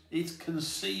 folks, it's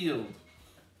concealed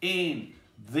in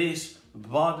this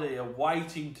body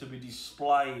awaiting to be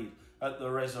displayed at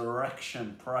the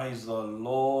resurrection. Praise the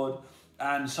Lord.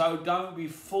 And so don't be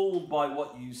fooled by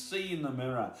what you see in the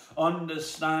mirror.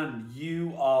 Understand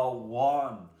you are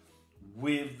one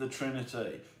with the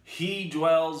Trinity. He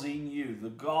dwells in you. The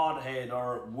Godhead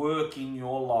are at work in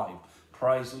your life.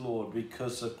 Praise the Lord,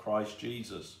 because of Christ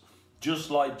Jesus. Just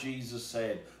like Jesus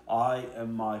said, I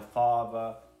and my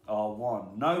Father are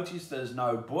one. Notice there's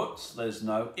no buts, there's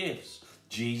no ifs.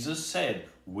 Jesus said,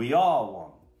 we are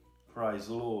one. Praise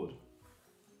the Lord.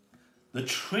 The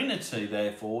Trinity,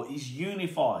 therefore, is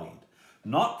unified.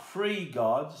 Not three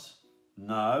gods,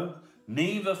 no.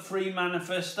 Neither three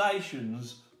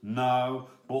manifestations, no.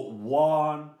 But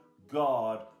one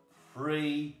God,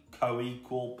 three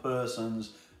co-equal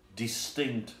persons,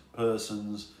 distinct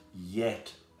persons,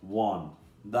 yet one.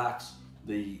 That's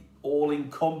the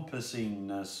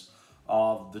all-encompassingness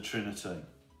of the Trinity.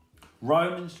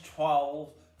 Romans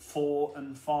 12:4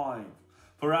 and 5.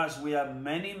 For as we have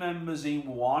many members in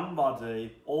one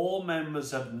body, all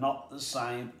members have not the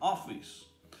same office.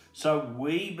 So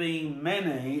we, being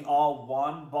many, are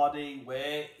one body,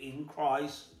 where in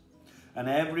Christ, and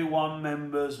everyone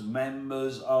members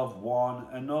of one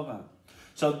another.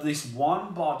 So this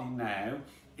one body now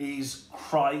is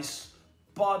Christ's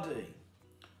body.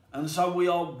 And so we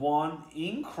are one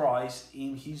in Christ,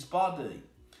 in his body,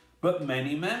 but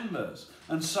many members.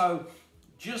 And so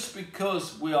just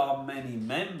because we are many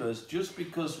members, just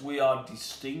because we are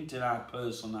distinct in our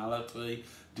personality,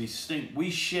 we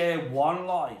share one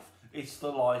life. It's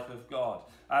the life of God.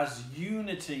 As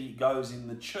unity goes in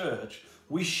the church,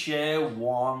 we share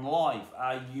one life.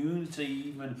 Our unity,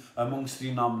 even amongst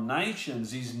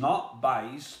denominations, is not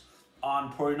based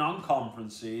on putting on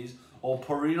conferences or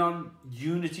putting on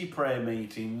unity prayer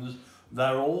meetings.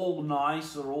 They're all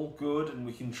nice, they're all good, and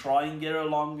we can try and get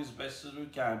along as best as we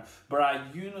can. But our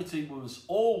unity must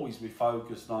always be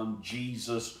focused on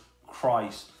Jesus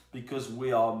Christ, because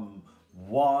we are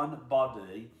one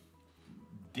body,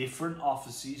 different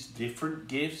offices, different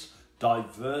gifts,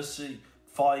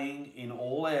 diversifying in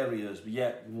all areas, but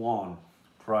yet one.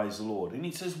 Praise the Lord. And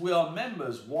he says we are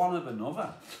members one of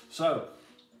another. So,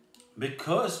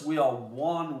 because we are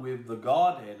one with the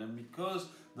Godhead, and because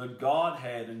the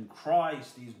Godhead and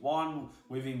Christ is one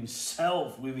with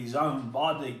himself, with his own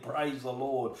body, praise the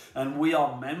Lord, and we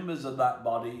are members of that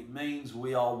body, it means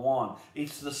we are one.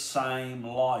 It's the same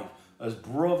life. As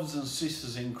brothers and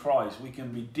sisters in Christ, we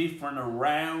can be different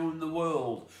around the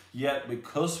world, yet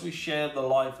because we share the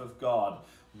life of God,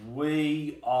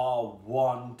 we are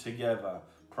one together.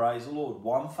 Praise the Lord.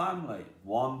 One family,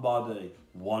 one body,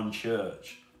 one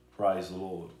church. Praise the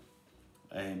Lord.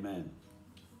 Amen.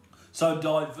 So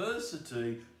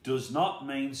diversity does not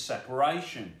mean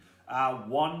separation. Our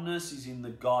oneness is in the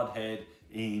Godhead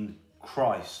in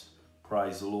Christ.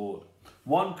 Praise the Lord.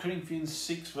 1 Corinthians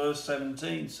 6 verse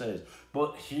 17 says,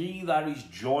 but he that is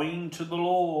joined to the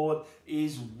Lord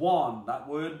is one. That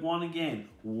word one again.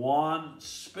 One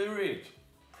spirit.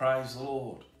 Praise the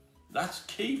Lord. That's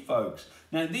key, folks.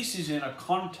 Now, this is in a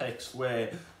context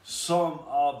where some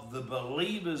of the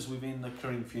believers within the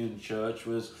Corinthian church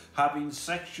was having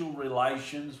sexual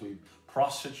relations with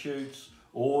prostitutes,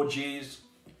 orgies,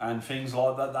 and things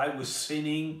like that. They were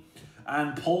sinning.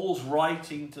 And Paul's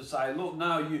writing to say, look,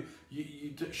 no,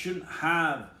 you shouldn't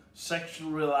have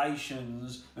sexual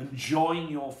relations and join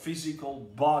your physical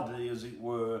body, as it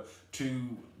were, to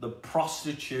the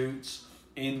prostitutes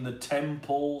in the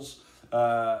temples,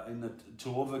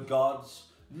 to other gods.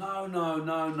 No,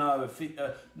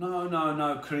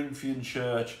 Corinthian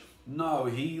church. No,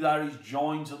 he that is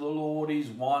joined to the Lord is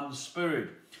one spirit.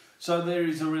 So there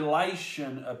is a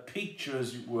relation, a picture,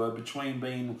 as it were, between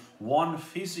being one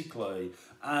physically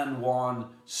and one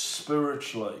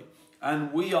spiritually.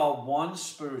 And we are one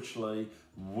spiritually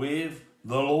with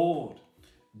the Lord.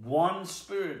 One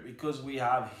spirit, because we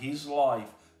have his life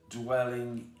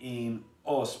dwelling in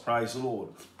us. Praise the Lord.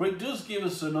 But it does give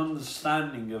us an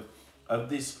understanding of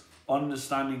this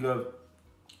understanding of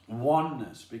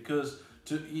oneness, because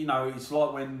it's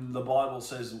like when the Bible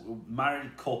says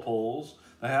married couples,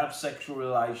 they have sexual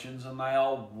relations and they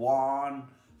are one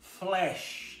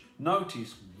flesh.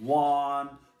 Notice, one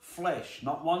flesh,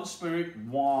 not one spirit,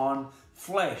 one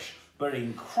flesh. But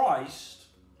in Christ,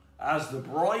 as the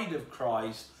bride of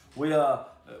Christ, we are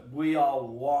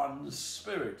one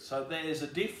spirit. So there's a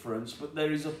difference, but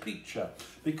there is a picture,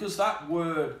 because that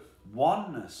word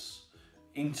oneness,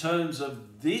 in terms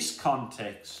of this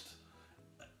context,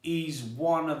 is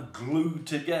one of glued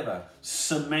together,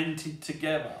 cemented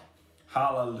together.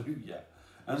 Hallelujah.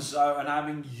 And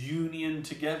having union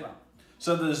together.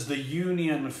 So there's the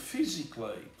union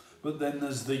physically, but then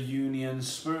there's the union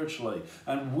spiritually.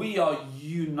 And we are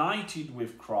united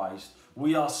with Christ.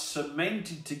 We are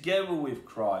cemented together with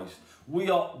Christ. We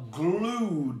are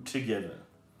glued together.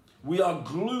 We are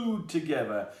glued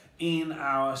together in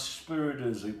our spirit,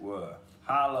 as it were.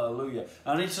 Hallelujah.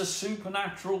 And it's a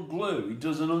supernatural glue. It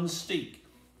doesn't unstick.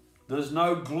 There's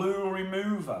no glue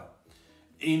remover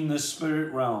in the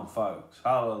spirit realm, folks.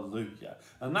 Hallelujah.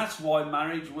 And that's why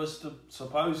marriage was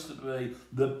supposed to be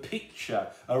the picture,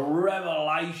 a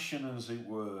revelation, as it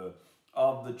were,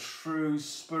 of the true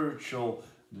spiritual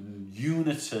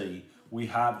unity we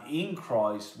have in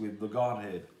Christ with the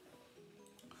Godhead.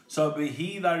 So be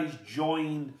he that is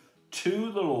joined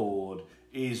to the Lord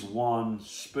is one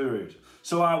spirit.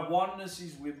 So our oneness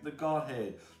is with the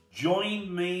Godhead.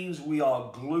 Joined means we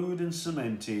are glued and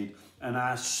cemented, and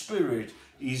our spirit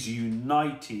is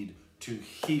united to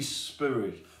his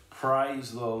spirit.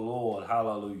 Praise the Lord.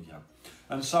 Hallelujah.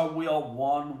 And so we are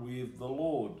one with the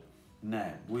Lord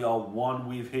now. We are one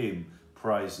with him.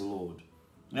 Praise the Lord.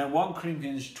 Now 1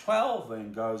 Corinthians 12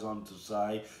 then goes on to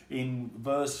say in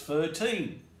verse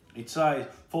 13, it says,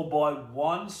 for by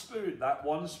one spirit, by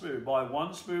one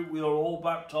spirit we are all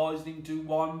baptized into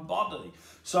one body.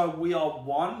 So we are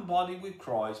one body with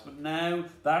Christ, but now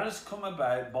that has come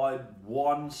about by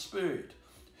one spirit.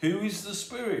 Who is the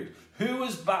Spirit? Who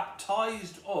has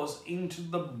baptized us into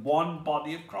the one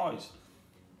body of Christ?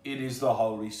 It is the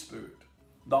Holy Spirit.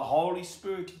 The Holy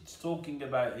Spirit it's talking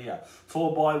about here.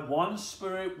 For by one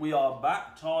Spirit we are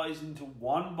baptized into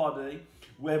one body,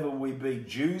 whether we be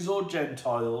Jews or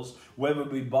Gentiles, whether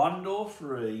we bond or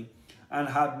free, and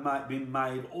have been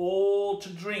made all to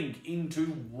drink into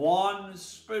one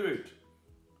Spirit.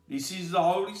 This is the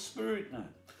Holy Spirit now.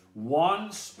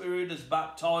 One Spirit has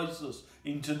baptized us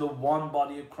into the one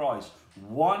body of Christ.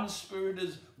 One Spirit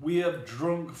as we have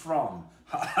drunk from.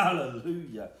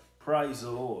 Hallelujah. Praise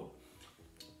the Lord.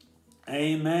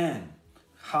 Amen.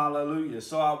 Hallelujah.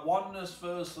 So our oneness,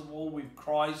 first of all, with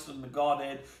Christ and the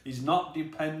Godhead is not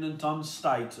dependent on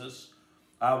status.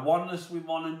 Our oneness with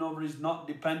one another is not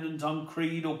dependent on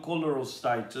creed or colour or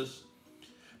status.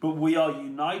 But we are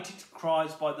united to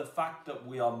Christ by the fact that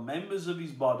we are members of his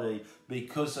body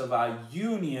because of our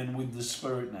union with the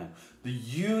Spirit now. The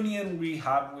union we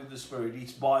have with the Spirit,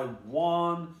 it's by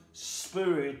one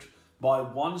Spirit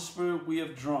we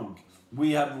have drunk.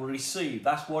 we have received.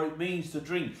 That's what it means to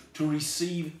drink. To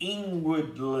receive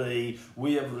inwardly,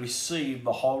 we have received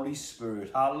the Holy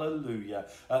Spirit. Hallelujah.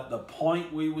 At the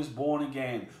point we was born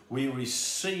again, we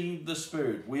received the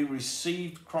Spirit. We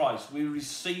received Christ. We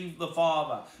received the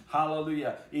Father.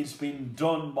 Hallelujah. It's been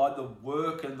done by the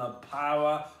work and the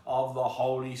power of the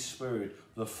Holy Spirit,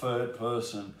 the third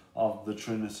person of the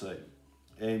Trinity.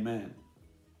 Amen.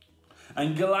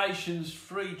 And Galatians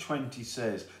 3:20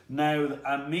 says, now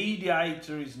a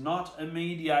mediator is not a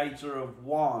mediator of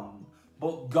one,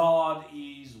 but God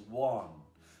is one.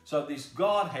 So this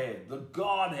Godhead, the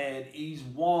Godhead is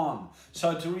one.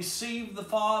 So to receive the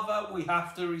Father, we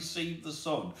have to receive the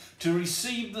Son. To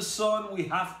receive the Son, we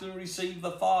have to receive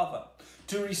the Father.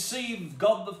 To receive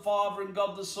God the Father and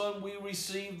God the Son, we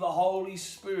receive the Holy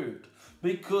Spirit.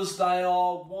 Because they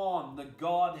are one. The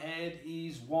Godhead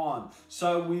is one.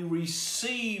 So we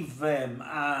receive them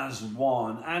as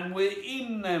one. And we're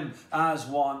in them as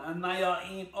one. And they are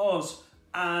in us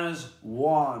as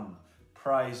one.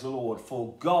 Praise the Lord.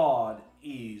 For God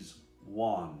is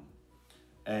one.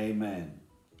 Amen.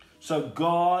 So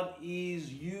God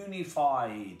is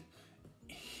unified.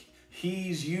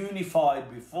 He's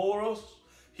unified before us.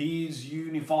 He is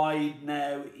unified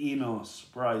now in us.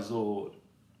 Praise the Lord.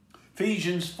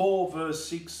 Ephesians 4 verse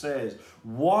 6 says,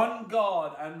 one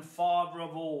God and Father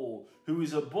of all, who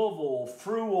is above all,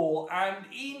 through all, and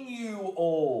in you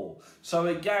all. So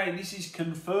again, this is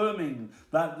confirming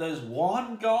that there's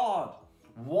one God,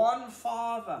 one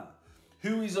Father,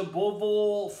 who is above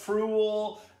all, through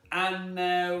all, and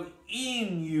now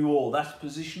in you all. That's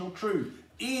positional truth.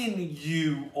 In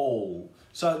you all.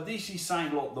 So this is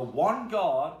saying, look, the one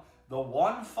God, the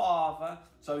one Father.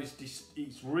 So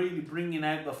it's really bringing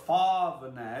out the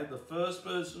Father now, the first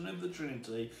person of the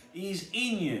Trinity, is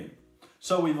in you.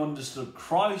 So we've understood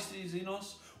Christ is in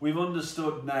us. We've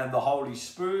understood now the Holy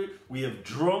Spirit. We have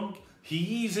drunk.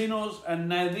 He is in us. And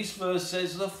now this verse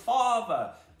says the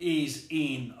Father is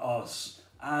in us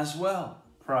as well.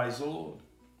 Praise the Lord.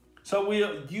 So we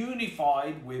are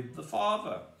unified with the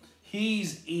Father.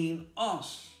 He's in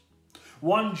us.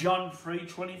 1 John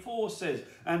 3:24 says,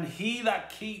 and he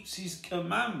that keeps his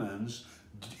commandments,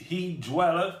 he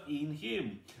dwelleth in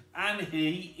him, and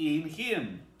he in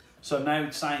him. So now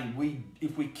it's saying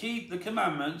if we keep the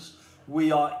commandments,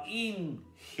 we are in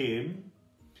him,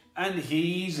 and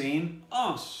he's in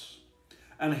us.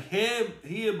 And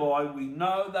hereby we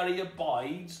know that he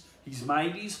abides. He's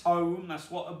made his home.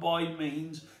 That's what abide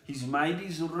means. He's made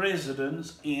his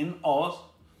residence in us,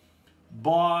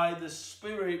 by the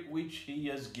Spirit which he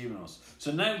has given us.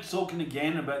 So now it's talking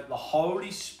again about the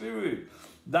Holy Spirit,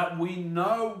 that we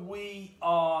know we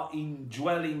are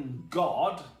indwelling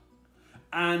God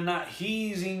and that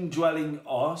he's indwelling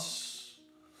us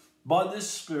by the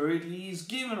Spirit he's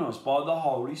given us, by the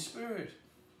Holy Spirit,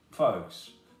 folks.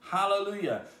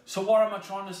 Hallelujah. So what am I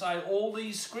trying to say? All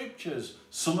these scriptures,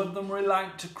 some of them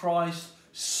relate to Christ,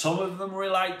 some of them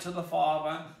relate to the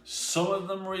Father, some of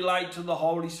them relate to the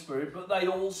Holy Spirit, but they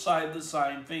all say the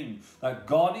same thing, that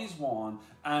God is one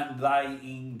and they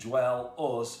indwell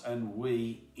us and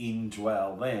we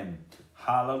indwell them.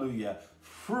 Hallelujah.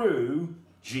 Through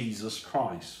Jesus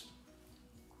Christ.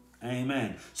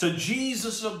 Amen. So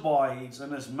Jesus abides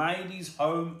and has made his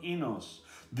home in us.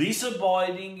 This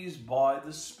abiding is by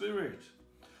the Spirit.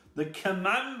 The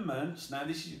commandments, now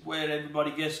this is where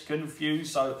everybody gets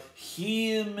confused, so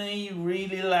hear me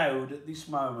really loud at this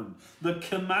moment. The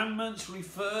commandments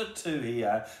referred to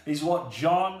here is what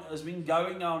John has been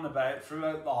going on about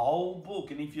throughout the whole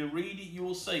book. And if you read it, you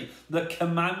will see the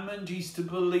commandment is to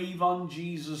believe on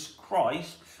Jesus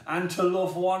Christ and to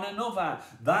love one another.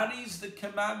 That is the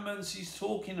commandments he's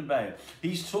talking about.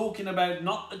 He's talking about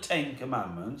not the 10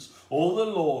 commandments or the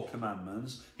law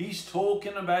commandments. He's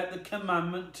talking about the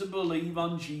commandment to believe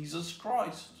on Jesus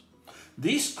Christ.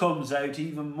 This comes out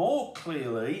even more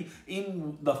clearly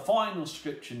in the final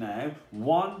scripture now,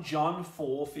 1 John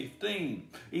 4:15.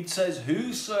 It says,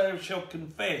 whosoever shall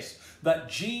confess that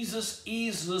Jesus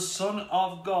is the Son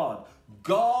of God,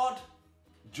 God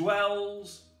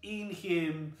dwells in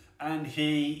him and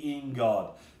he in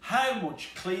God. How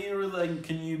much clearer then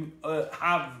can you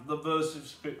have the verse of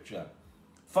scripture?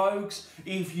 Folks,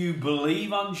 if you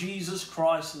believe on Jesus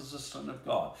Christ as the Son of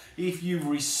God, if you've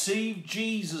received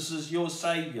Jesus as your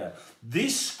Saviour,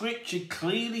 this scripture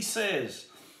clearly says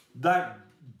that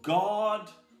God,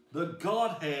 the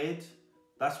Godhead,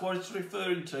 that's what it's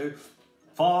referring to,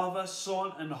 Father,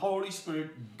 Son and Holy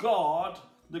Spirit, God,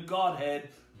 the Godhead,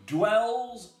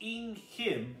 dwells in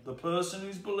him, the person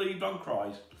who's believed on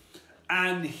Christ,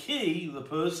 and he, the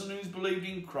person who's believed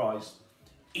in Christ,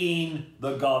 in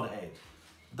the Godhead.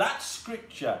 That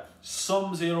scripture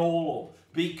sums it all up.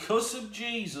 Because of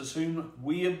Jesus, whom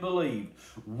we have believed,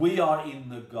 we are in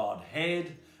the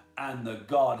Godhead, and the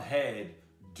Godhead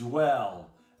dwell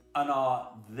and are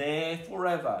there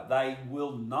forever. They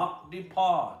will not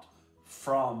depart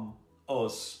from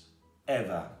us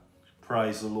ever.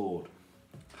 Praise the Lord.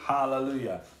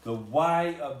 Hallelujah. The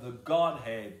way of the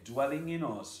Godhead dwelling in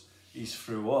us is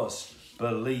through us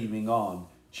believing on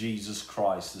Jesus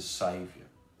Christ as Saviour.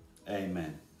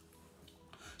 Amen.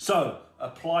 So,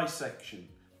 apply section.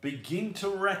 Begin to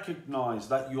recognise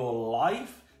that your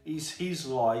life is His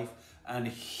life and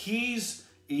His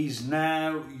is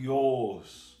now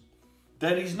yours.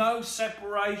 There is no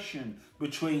separation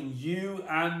between you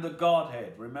and the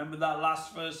Godhead. Remember that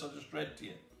last verse I just read to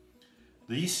you?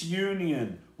 This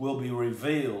union will be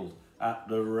revealed at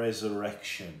the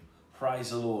resurrection. Praise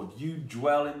the Lord. You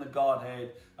dwell in the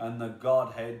Godhead and the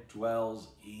Godhead dwells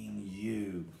in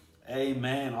you.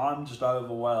 Amen. I'm just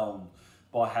overwhelmed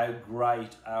by how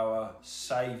great our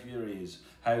Saviour is,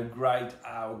 how great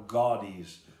our God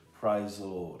is. Praise the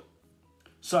Lord.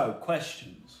 So,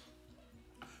 questions.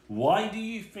 Why do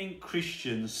you think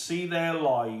Christians see their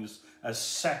lives as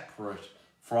separate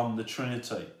from the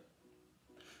Trinity?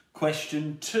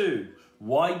 Question 2.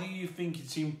 Why do you think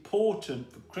it's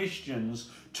important for Christians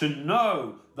to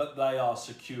know that they are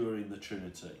secure in the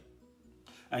Trinity?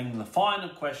 And the final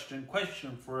question,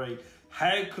 question 3,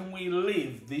 how can we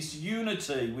live this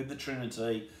unity with the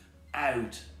Trinity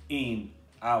out in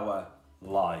our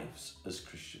lives as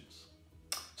Christians?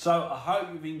 So I hope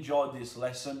you've enjoyed this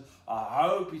lesson. I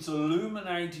hope it's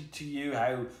illuminated to you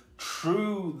how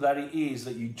true that it is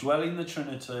that you dwell in the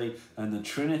Trinity and the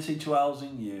Trinity dwells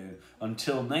in you.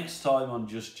 Until next time on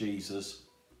Just Jesus,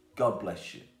 God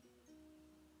bless you.